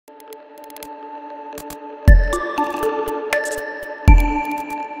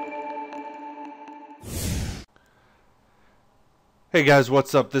Hey guys,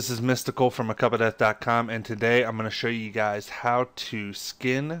 what's up? This is Mystical from acupofdeath.com, and today I'm going to show you guys how to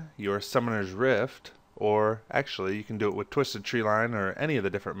skin your Summoner's Rift, or actually you can do it with Twisted Treeline or any of the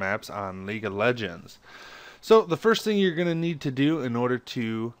different maps on League of Legends. So the first thing you're going to need to do in order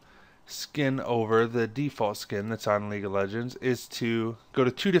to skin over the default skin that's on League of Legends is to go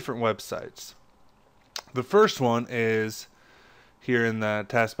to two different websites. The first one is here in the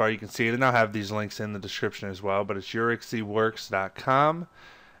taskbar. You can see it, and I'll have these links in the description as well, but it's urixyworks.com.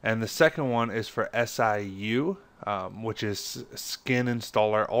 And the second one is for SIU, which is Skin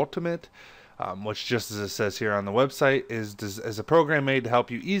Installer Ultimate, which, just as it says here on the website, is a program made to help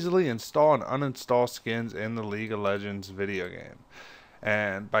you easily install and uninstall skins in the League of Legends video game.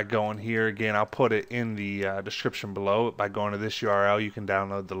 And by going here, again, I'll put it in the description below. By going to this URL, you can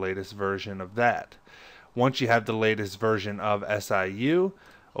download the latest version of that. Once you have the latest version of SIU,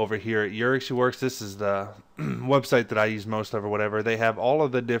 over here at urixyworks, this is the website that I use most of or whatever, they have all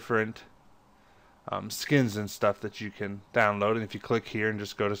of the different skins and stuff that you can download. And if you click here and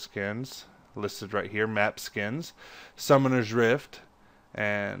just go to skins, listed right here, map skins, Summoner's Rift,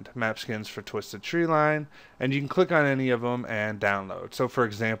 and map skins for Twisted Treeline, and you can click on any of them and download. So for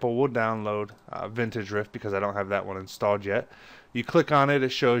example, we'll download Vintage Rift because I don't have that one installed yet. You click on it, it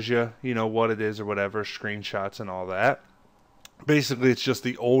shows you, what it is or whatever, screenshots and all that. Basically, it's just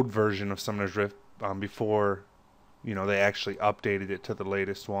the old version of Summoner's Rift before, they actually updated it to the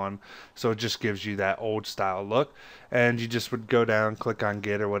latest one. So it just gives you that old style look. And you just would go down, click on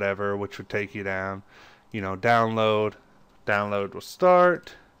Get or whatever, which would take you down, download. Download will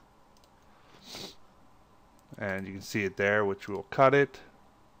start. And you can see it there, which we'll cut it.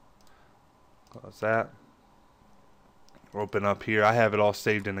 Close that. Open up here. I have it all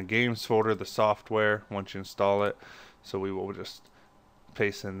saved in the games folder, the software, once you install it. So we will just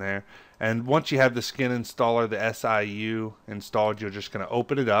paste in there. And once you have the skin installer, the SIU installed, you're just going to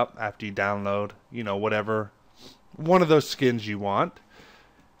open it up after you download, whatever one of those skins you want.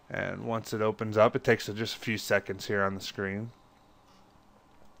 And once it opens up, it takes just a few seconds here on the screen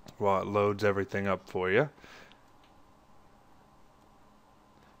while it loads everything up for you.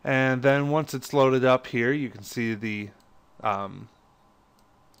 And then once it's loaded up here, you can see the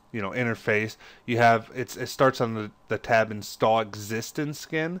interface. You have it starts on the tab Install Existing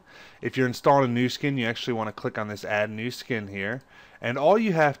Skin. If you're installing a new skin, you actually want to click on this Add New Skin here, and all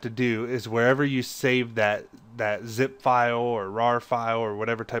you have to do is wherever you save that zip file or RAR file or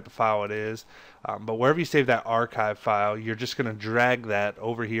whatever type of file it is, but wherever you save that archive file, you're just going to drag that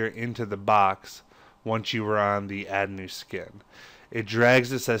over here into the box once you were on the Add New Skin. It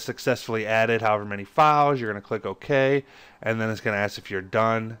drags, it says successfully added however many files. You're going to click OK, and then it's going to ask if you're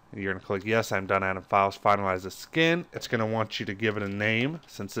done. You're going to click yes, I'm done adding files. Finalize the skin. It's going to want you to give it a name.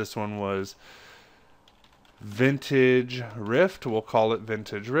 Since this one was Vintage Rift, we'll call it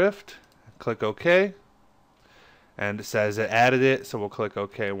Vintage Rift. Click OK. And it says it added it, so we'll click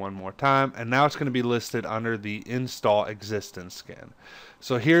OK one more time. And now it's going to be listed under the Install Existing Skin.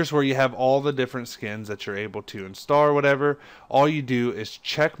 So here's where you have all the different skins that you're able to install or whatever. All you do is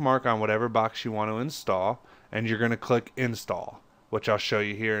check mark on whatever box you want to install, and you're going to click Install, which I'll show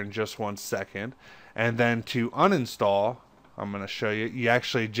you here in just 1 second. And then to uninstall, I'm going to show you, you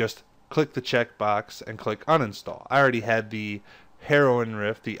actually just click the checkbox and click Uninstall. I already had the Heroine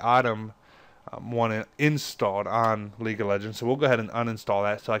Rift, the Autumn one installed on League of Legends, so we'll go ahead and uninstall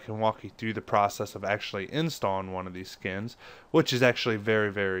that so I can walk you through the process of actually installing one of these skins, which is actually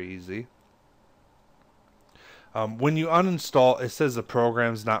very, very easy. When you uninstall, it says the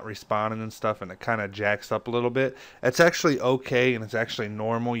program's not responding and stuff, and it kind of jacks up a little bit. It's actually okay, and it's actually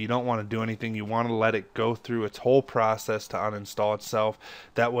normal. You don't want to do anything. You want to let it go through its whole process to uninstall itself.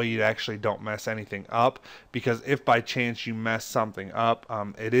 That way you actually don't mess anything up, because if by chance you mess something up,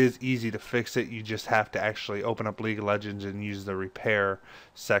 it is easy to fix it. You just have to actually open up League of Legends and use the repair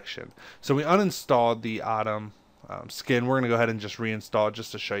section. So we uninstalled the Autumn skin. We're going to go ahead and just reinstall it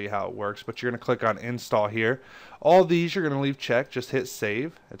just to show you how it works, but you're going to click on install here. All these you're going to leave checked. Just hit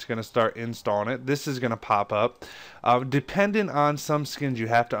save. It's going to start installing it. This is going to pop up. Depending on some skins, you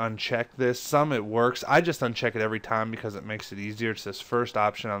have to uncheck this. Some it works. I just uncheck it every time because it makes it easier. It's this first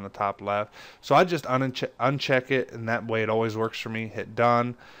option on the top left, so I just uncheck it, and that way it always works for me. Hit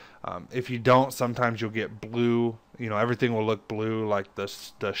done. If you don't, sometimes you'll get blue. Everything will look blue, like the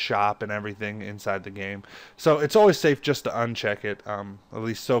shop and everything inside the game. So it's always safe just to uncheck it. At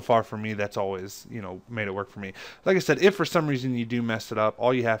least so far for me, that's always, made it work for me. Like I said, if for some reason you do mess it up,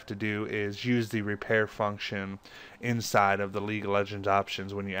 all you have to do is use the repair function inside of the League of Legends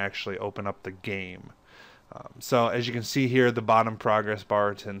options when you actually open up the game. So as you can see here, the bottom progress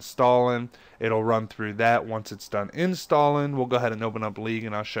bar, it's installing. It'll run through that. Once it's done installing, we'll go ahead and open up League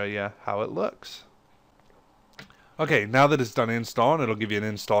and I'll show you how it looks. Okay, now that it's done installing, it'll give you an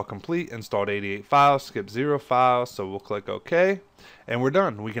install complete, installed 88 files, skip 0 files, so we'll click OK, and we're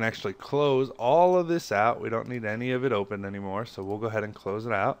done. We can actually close all of this out. We don't need any of it open anymore, so we'll go ahead and close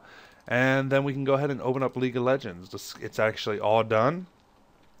it out. And then we can go ahead and open up League of Legends. It's actually all done.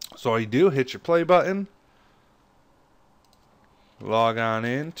 So all you do, hit your play button, log on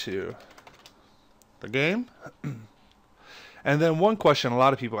into the game. And then one question a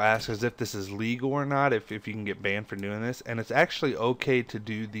lot of people ask is if this is legal or not, if you can get banned for doing this. And it's actually okay to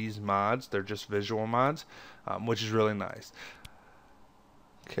do these mods. They're just visual mods, which is really nice.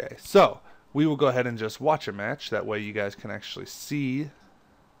 Okay, so we will go ahead and just watch a match. That way you guys can actually see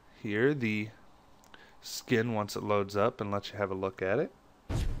here the skin once it loads up and let you have a look at it.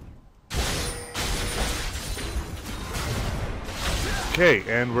 Okay,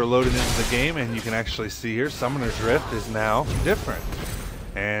 and we're loaded into the game, and you can actually see here Summoner's Rift is now different.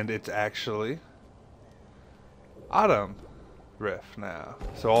 And it's actually Autumn Rift now.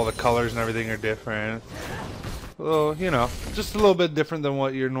 So all the colors and everything are different. Well, you know, just a little bit different than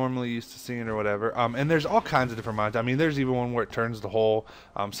what you're normally used to seeing or whatever. And there's all kinds of different mods. I mean, there's even one where it turns the whole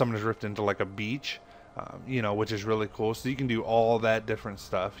Summoner's Rift into like a beach, you know, which is really cool. So you can do all that different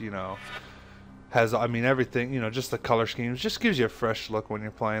stuff, you know. Has, I mean, everything, you know, just the color schemes, just gives you a fresh look when you're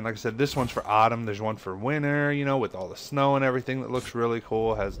playing. Like I said, this one's for autumn, there's one for winter, you know, with all the snow and everything that looks really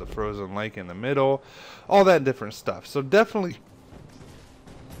cool, has the frozen lake in the middle, all that different stuff. So definitely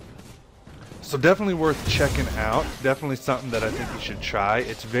worth checking out. Definitely something that I think you should try.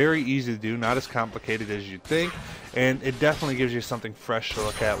 It's very easy to do, not as complicated as you'd think, and it definitely gives you something fresh to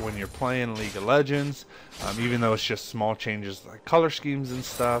look at when you're playing League of Legends. Even though it's just small changes like color schemes and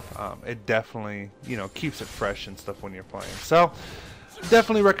stuff, it definitely, you know, keeps it fresh and stuff when you're playing. So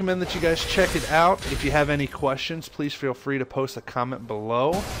definitely recommend that you guys check it out. If you have any questions, please feel free to post a comment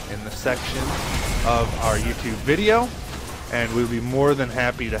below in the section of our YouTube video, and we'll be more than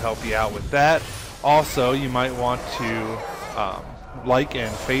happy to help you out with that. Also, you might want to like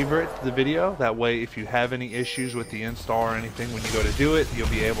and favorite the video. That way, if you have any issues with the install or anything when you go to do it, you'll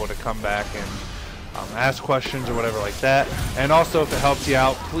be able to come back and ask questions or whatever like that. And also, if it helps you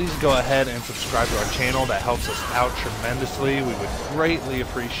out, please go ahead and subscribe to our channel. That helps us out tremendously. We would greatly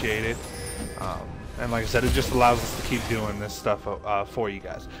appreciate it. And like I said, it just allows us to keep doing this stuff for you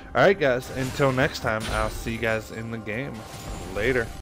guys. Alright guys, until next time, I'll see you guys in the game. Later.